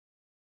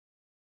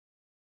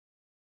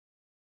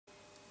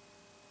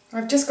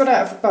I've just got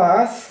out of the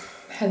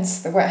bath,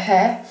 hence the wet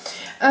hair,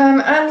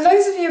 and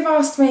loads of you have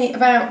asked me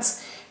about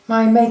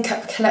my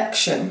makeup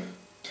collection.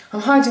 I'm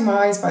hiding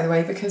my eyes, by the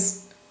way,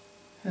 because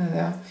there they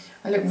are.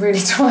 I look really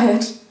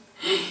tired.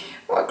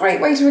 What a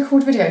great way to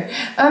record video.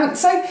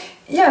 So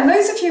yeah,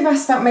 loads of you have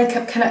asked about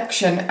makeup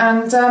collection,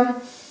 and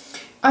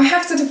I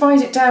have to divide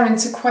it down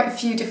into quite a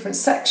few different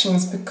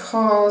sections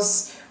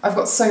because I've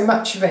got so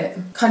much of it.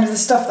 Kind of the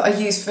stuff that I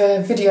use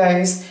for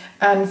videos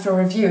and for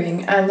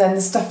reviewing, and then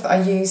the stuff that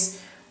I use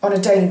on a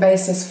daily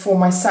basis for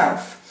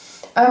myself.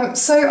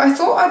 So I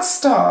thought I'd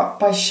start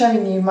by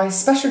showing you my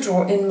special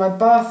drawer in my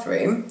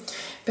bathroom,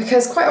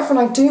 because quite often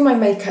I do my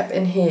makeup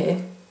in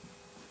here.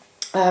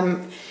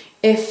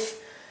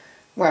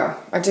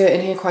 Well, I do it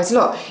in here quite a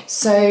lot.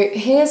 So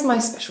here's my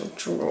special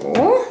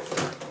drawer.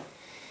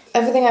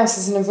 Everything else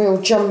is in a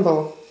real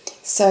jumble.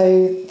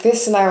 So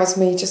this allows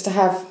me just to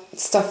have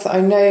stuff that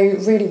I know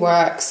really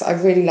works, I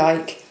really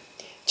like,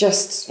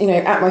 just, you know,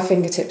 at my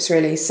fingertips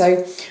really.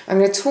 So I'm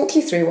going to talk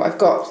you through what I've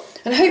got,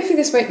 and hopefully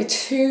this won't be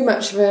too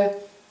much of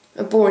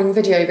a boring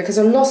video, because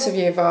a lot of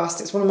you have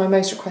asked. It's one of my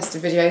most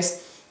requested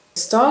videos.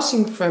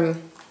 Starting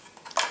from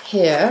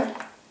here,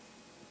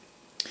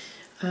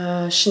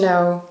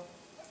 Chanel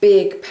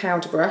big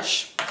powder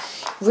brush,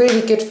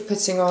 really good for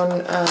putting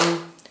on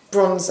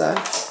bronzer.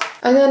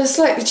 And then a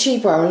slightly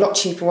cheaper, well, a lot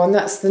cheaper one,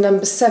 that's the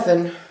number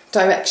 7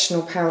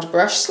 directional powder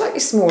brush, slightly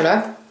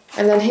smaller.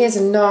 And then here's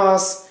a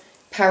Nars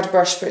powder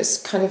brush, but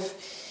it's kind of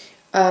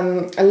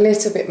a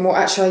little bit more,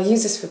 actually I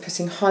use this for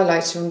putting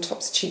highlighter on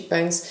tops of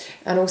cheekbones,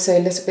 and also a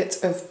little bit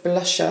of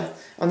blusher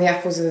on the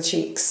apples of the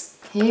cheeks.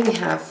 Here we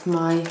have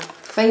my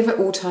favourite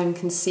all-time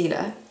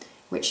concealer,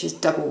 which is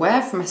Double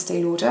Wear from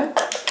Estee Lauder.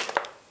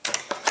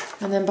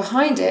 And then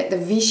behind it, the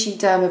Vichy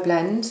Derma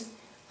Blend.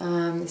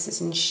 This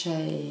is in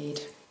shade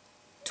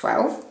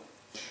 12.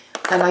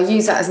 And I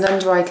use that as an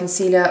under eye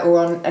concealer or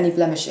on any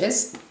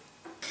blemishes.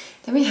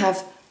 Then we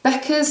have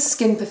Becca's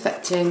Skin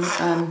Perfecting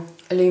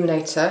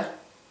Illuminator,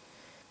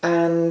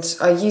 and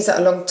I use that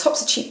along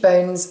tops of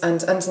cheekbones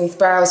and underneath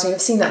brows.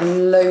 You've seen that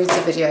in loads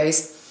of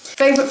videos.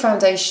 Favourite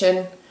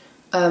foundation,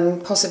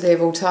 possibly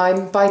of all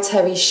time, by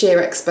Terry, Sheer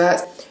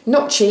Expert.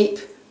 Not cheap,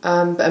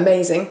 but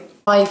amazing.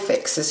 Eye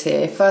fixers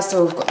here. First of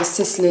all, we've got the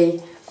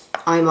Sisley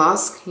eye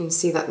mask. You can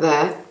see that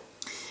there.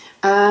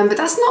 But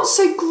that's not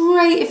so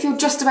great if you're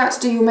just about to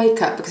do your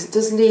makeup, because it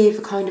does leave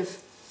a kind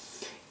of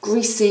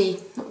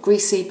greasy, not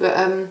greasy,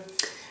 but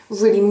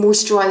really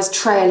moisturised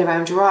trail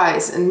around your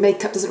eyes, and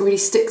makeup doesn't really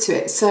stick to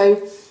it. So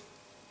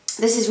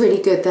this is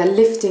really good. They're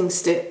lifting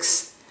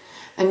sticks,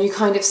 and you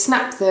kind of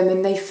snap them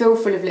and they fill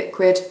full of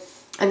liquid,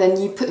 and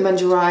then you put them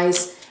under your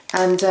eyes,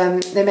 and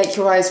they make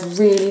your eyes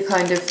really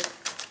kind of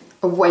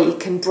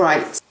awake and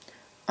bright.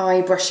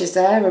 Eye brushes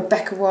there, a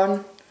Becca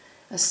one,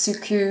 a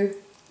Suquu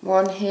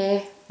one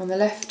here on the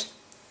left,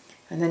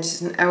 and then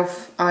just an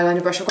e.l.f.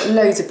 eyeliner brush. I've got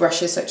loads of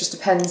brushes, so it just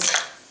depends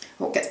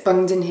what gets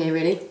bunged in here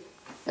really.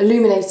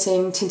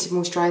 Illuminating tinted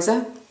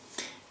moisturiser,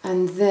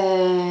 and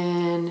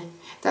then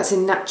that's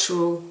in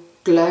Natural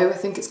Glow, I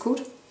think it's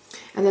called.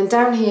 And then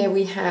down here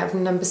we have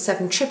number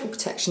 7 Triple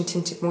Protection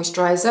Tinted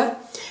Moisturiser,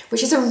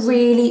 which is a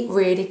really,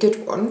 really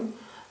good one.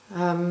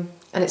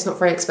 And it's not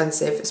very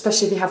expensive,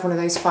 especially if you have one of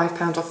those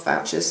 £5 off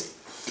vouchers.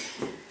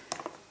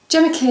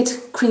 Gemma Kid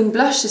Cream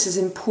Blush, this is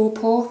in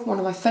Pawpaw, one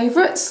of my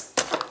favourites.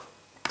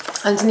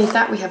 Underneath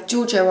that we have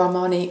Giorgio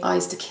Armani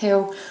Eyes to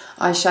Kill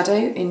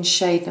eyeshadow in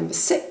shade number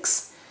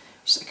 6,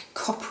 which is like a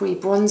coppery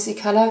bronzy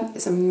colour.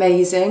 It's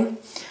amazing.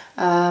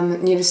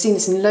 You'll have seen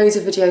this in loads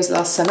of videos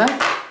last summer.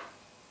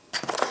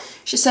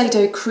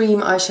 Shiseido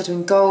Cream Eyeshadow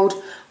in Gold.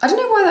 I don't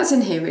know why that's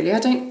in here really,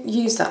 I don't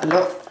use that a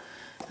lot,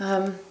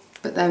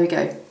 but there we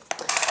go.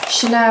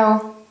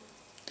 Chanel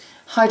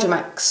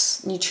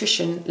Hydromax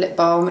Nutrition Lip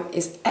Balm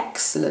is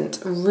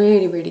excellent,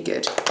 really, really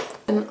good.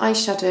 An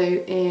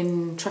eyeshadow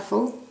in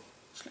Truffle,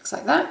 which looks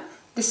like that.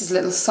 This is a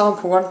little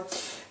sample one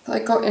that I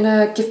got in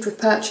a gift with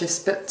purchase,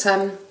 but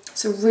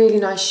it's a really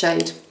nice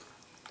shade.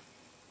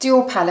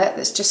 Dior palette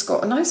that's just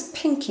got a nice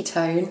pinky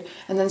tone,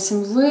 and then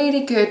some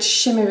really good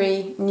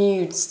shimmery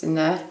nudes in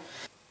there.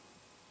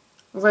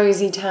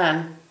 Rosy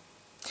Tan,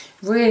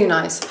 really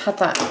nice, I've had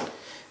that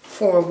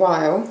for a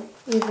while.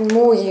 Even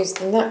more used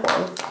than that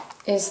one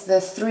is the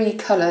 3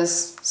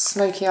 Colours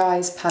Smoky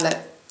Eyes palette,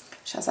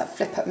 which has that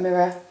flip up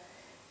mirror.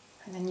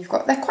 And then you've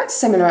got, they're quite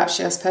similar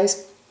actually I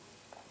suppose,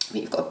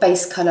 but you've got a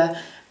base colour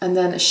and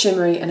then a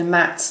shimmery and a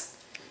matte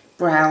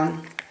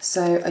brown.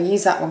 So I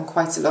use that one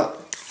quite a lot.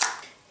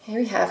 Here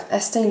we have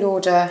Estee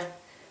Lauder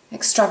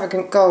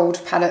Extravagant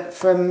Gold palette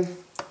from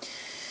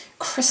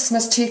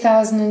Christmas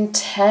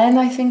 2010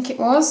 I think it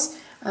was,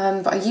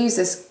 but I use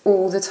this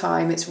all the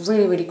time. It's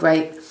really, really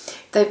great.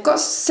 They've got a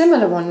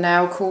similar one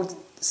now called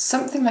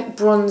something like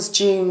Bronze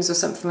Dunes or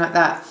something like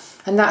that,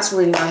 and that's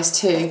really nice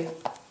too,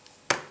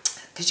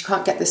 because you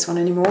can't get this one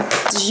anymore.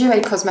 It's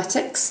Suquu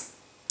Cosmetics,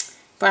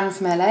 brand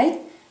from LA,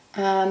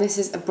 and this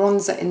is a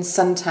bronzer in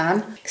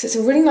Suntan, because it's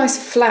a really nice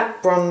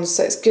flat bronze,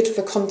 so it's good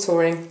for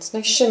contouring. There's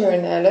no shimmer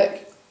in there, look,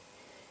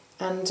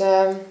 and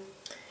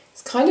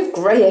it's kind of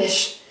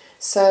greyish,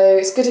 So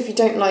it's good if you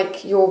don't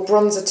like your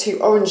bronzer too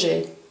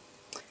orangey.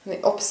 On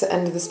the opposite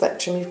end of the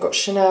spectrum, you've got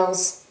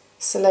Chanel's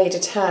Soleil de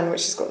Tan,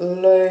 which has got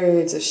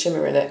loads of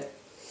shimmer in it,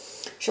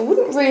 which I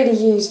wouldn't really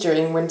use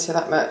during winter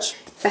that much.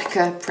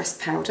 Becca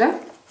pressed powder,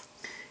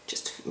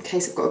 just in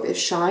case I've got a bit of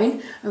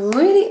shine. A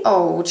really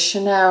old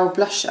Chanel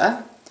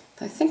blusher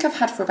that I think I've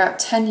had for about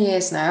 10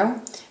 years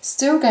now.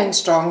 Still going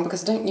strong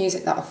because I don't use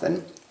it that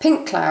often.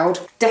 Pink Cloud,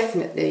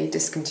 definitely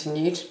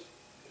discontinued.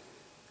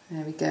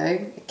 There we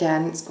go.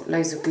 Again, it's got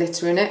loads of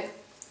glitter in it.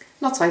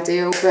 Not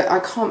ideal, but I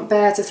can't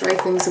bear to throw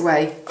things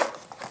away.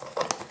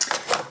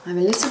 I'm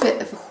a little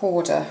bit of a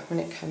hoarder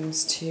when it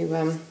comes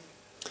to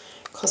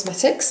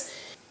cosmetics.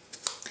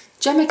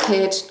 Gemma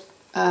Kid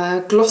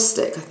Gloss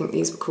Stick, I think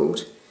these were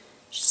called.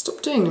 I should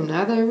stop doing them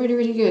now, they're really,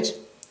 really good.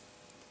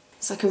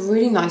 It's like a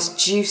really nice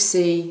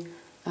juicy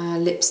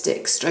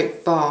lipstick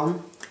stroke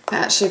balm. But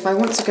actually, if I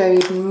want to go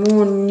even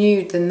more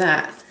nude than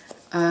that,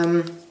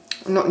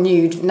 not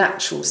nude,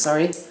 natural,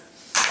 sorry,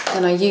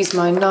 then I use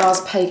my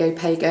Nars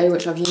Pago,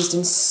 which I've used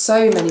in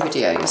so many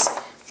videos.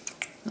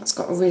 That's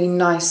got a really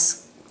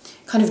nice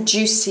kind of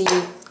juicy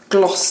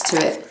gloss to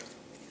it.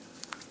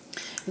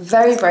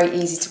 Very, very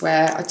easy to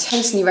wear. I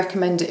totally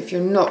recommend it if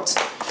you're not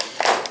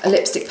a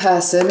lipstick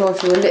person or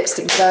if you're a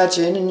lipstick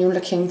virgin and you're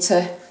looking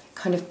to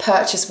kind of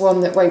purchase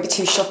one that won't be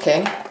too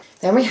shocking.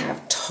 Then we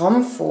have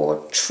Tom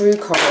Ford True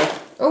Coral.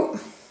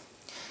 Oh,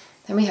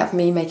 then we have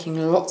me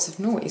making lots of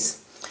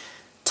noise.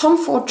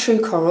 Tom Ford True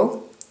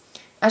Coral.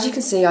 As you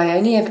can see, I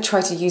only ever try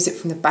to use it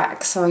from the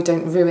back so I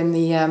don't ruin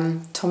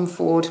the Tom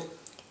Ford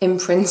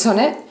imprint on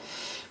it.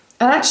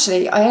 And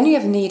actually, I only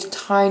ever need a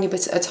tiny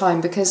bit at a time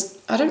because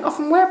I don't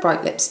often wear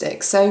bright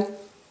lipstick. So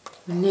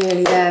we're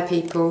nearly there,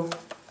 people.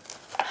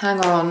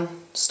 Hang on,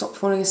 stop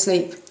falling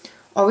asleep.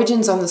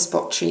 Origin's on the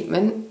spot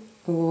treatment,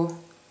 or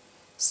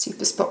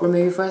super spot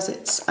remover as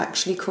it's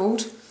actually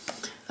called.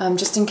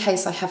 Just in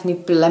case I have any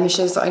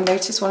blemishes that I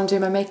notice while I'm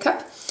doing my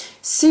makeup.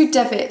 Sue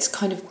Devitt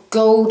kind of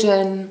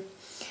golden,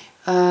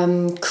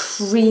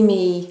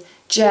 creamy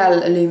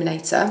gel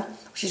illuminator,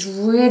 which is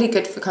really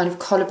good for kind of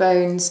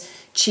collarbones,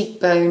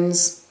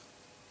 cheekbones.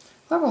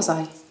 Where was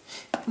I?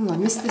 Oh, I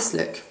missed this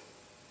look.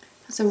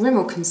 There's a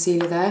Rimmel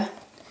concealer there.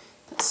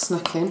 That's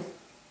snuck in.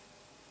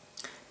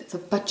 Bit of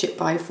a budget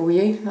buy for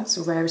you, that's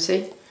a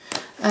rarity.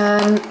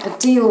 A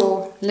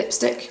Dior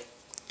lipstick,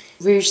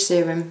 Rouge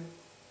Serum,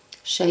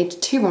 shade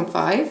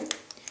 215,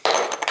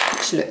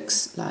 which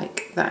looks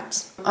like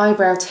that.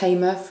 Eyebrow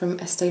Tamer from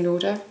Estee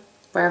Lauder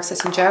Brow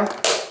Setting Gel.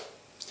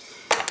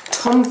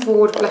 Tom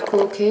Ford Black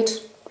Orchid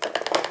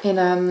in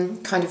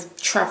kind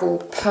of travel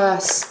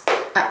purse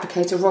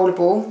applicator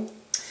rollerball.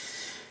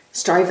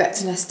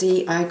 StriVectin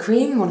SD Eye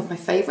Cream, one of my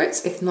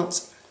favourites, if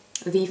not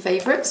the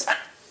favourite.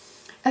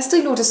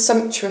 Estee Lauder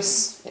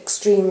Sumptuous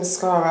Extreme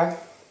Mascara,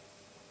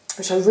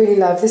 which I really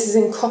love. This is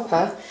in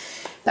copper,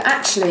 but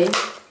actually,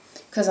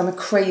 because I'm a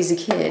crazy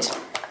kid,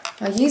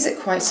 I use it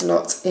quite a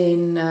lot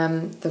in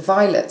the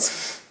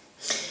violet,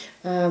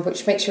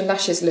 which makes your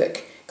lashes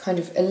look kind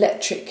of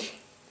electric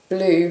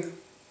blue,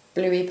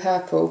 bluey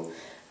purple.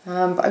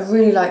 But I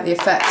really like the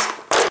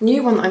effect.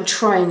 New one that I'm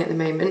trying at the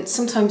moment.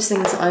 Sometimes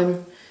things that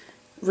I'm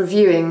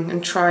reviewing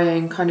and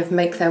trying kind of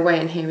make their way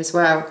in here as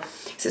well.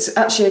 So it's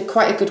actually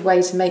quite a good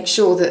way to make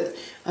sure that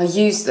I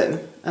use them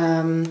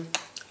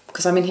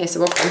because I'm in here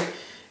so often.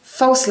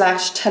 False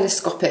Lash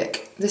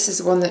Telescopic. This is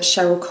the one that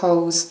Cheryl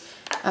Cole's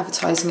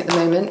advertising at the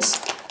moment.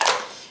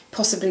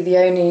 Possibly the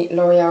only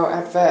L'Oreal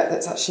advert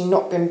that's actually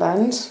not been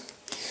banned.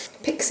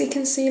 Pixie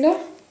Concealer.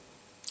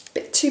 A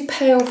bit too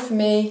pale for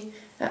me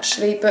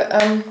actually, but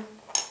I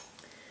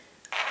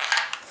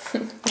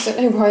don't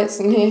know why it's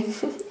in here.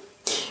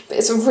 But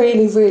it's a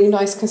really, really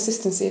nice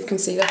consistency of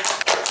concealer.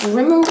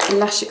 Rimmel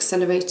Lash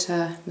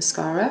Accelerator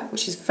Mascara,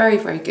 which is very,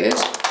 very good,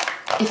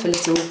 if a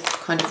little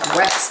kind of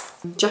wet.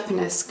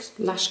 Japanesque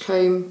lash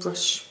comb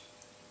brush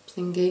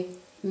thingy.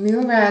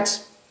 Murad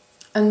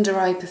Under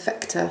Eye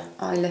Perfector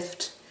Eye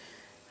Lift.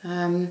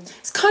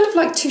 It's kind of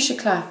like Touche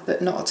Éclat,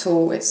 but not at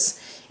all. It's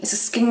a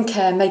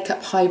skincare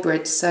makeup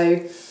hybrid,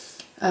 so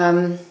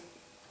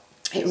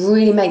it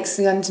really makes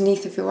the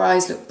underneath of your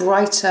eyes look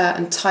brighter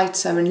and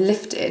tighter and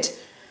lifted,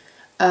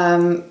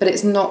 but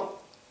it's not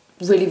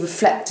really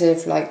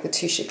reflective like the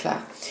Touche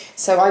Éclat.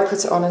 So I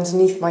put it on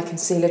underneath my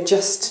concealer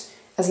just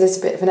as a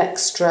little bit of an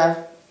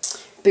extra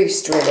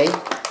boost really.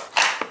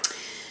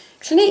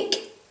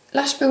 Clinique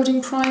Lash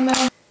Building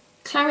Primer.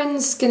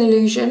 Clarins Skin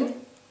Illusion.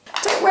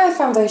 I don't wear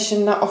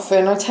foundation that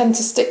often. I tend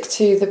to stick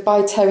to the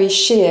By Terry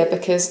Sheer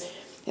because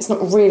it's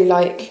not really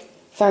like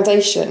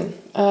foundation.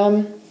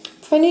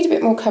 If I need a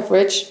bit more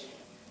coverage,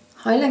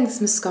 High Length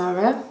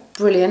Mascara.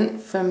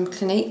 Brilliant, from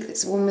Clinique.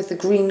 It's the one with the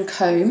green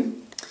comb.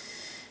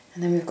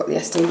 And then we've got the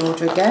Estee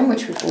Lauder again,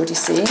 which we've already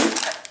seen.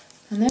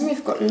 And then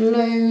we've got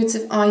loads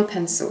of eye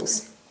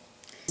pencils.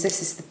 This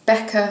is the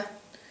Becca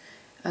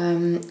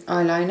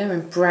eyeliner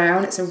in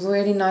brown. It's a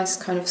really nice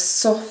kind of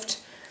soft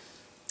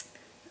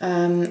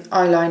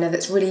eyeliner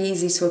that's really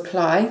easy to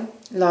apply.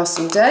 Lasts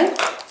all day.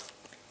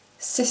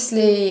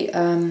 Sisley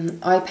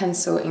eye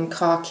pencil in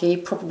khaki,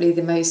 probably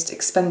the most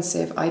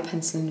expensive eye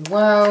pencil in the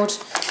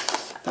world,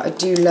 but I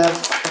do love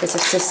a bit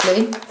of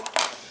Sisley.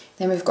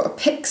 Then we've got a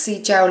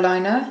Pixie gel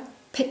liner.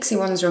 Pixie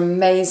ones are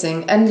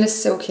amazing.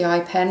 Endless Silky Eye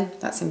Pen,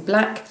 that's in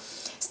black,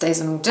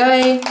 stays on all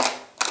day.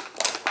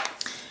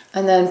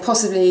 And then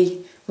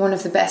possibly one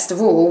of the best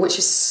of all, which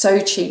is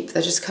so cheap,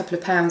 they're just a couple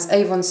of pounds,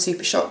 Avon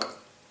Super Shock.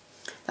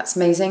 That's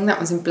amazing, that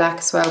one's in black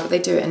as well, but they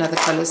do it in other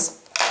colours.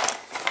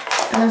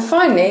 And then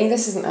finally,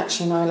 this isn't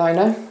actually an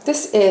eyeliner,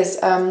 this is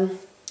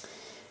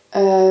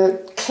a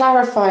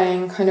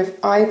clarifying kind of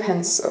eye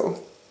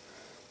pencil,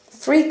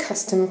 3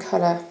 custom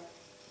colour.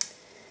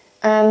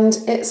 And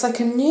it's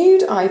like a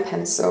nude eye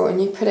pencil, and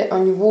you put it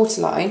on your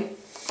waterline,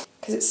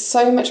 because it's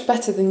so much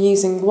better than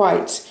using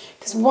white,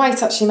 because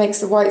white actually makes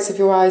the whites of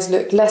your eyes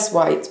look less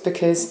white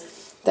because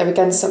they're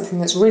against something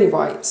that's really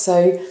white.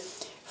 So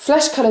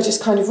flesh colour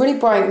just kind of really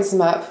brightens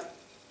them up.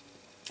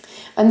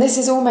 And this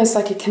is almost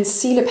like a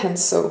concealer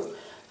pencil,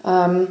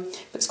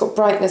 but it's got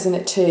brightness in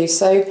it too.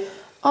 So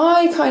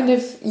I kind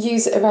of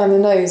use it around the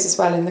nose as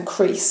well, in the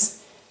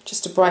crease,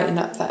 just to brighten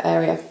up that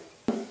area.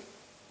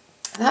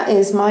 That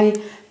is my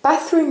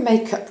bathroom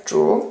makeup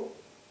drawer.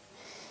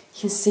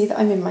 You can see that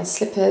I'm in my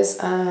slippers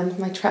and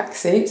my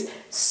tracksuit.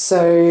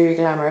 So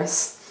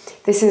glamorous.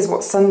 This is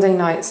what Sunday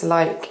nights are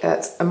like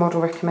at A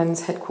Model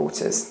Recommends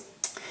headquarters.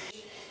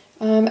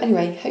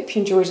 Anyway, hope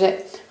you enjoyed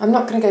it. I'm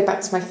not going to go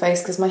back to my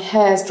face because my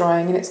hair's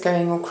drying and it's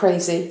going all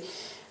crazy.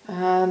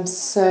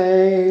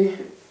 So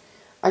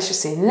I shall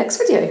see you in the next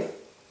video.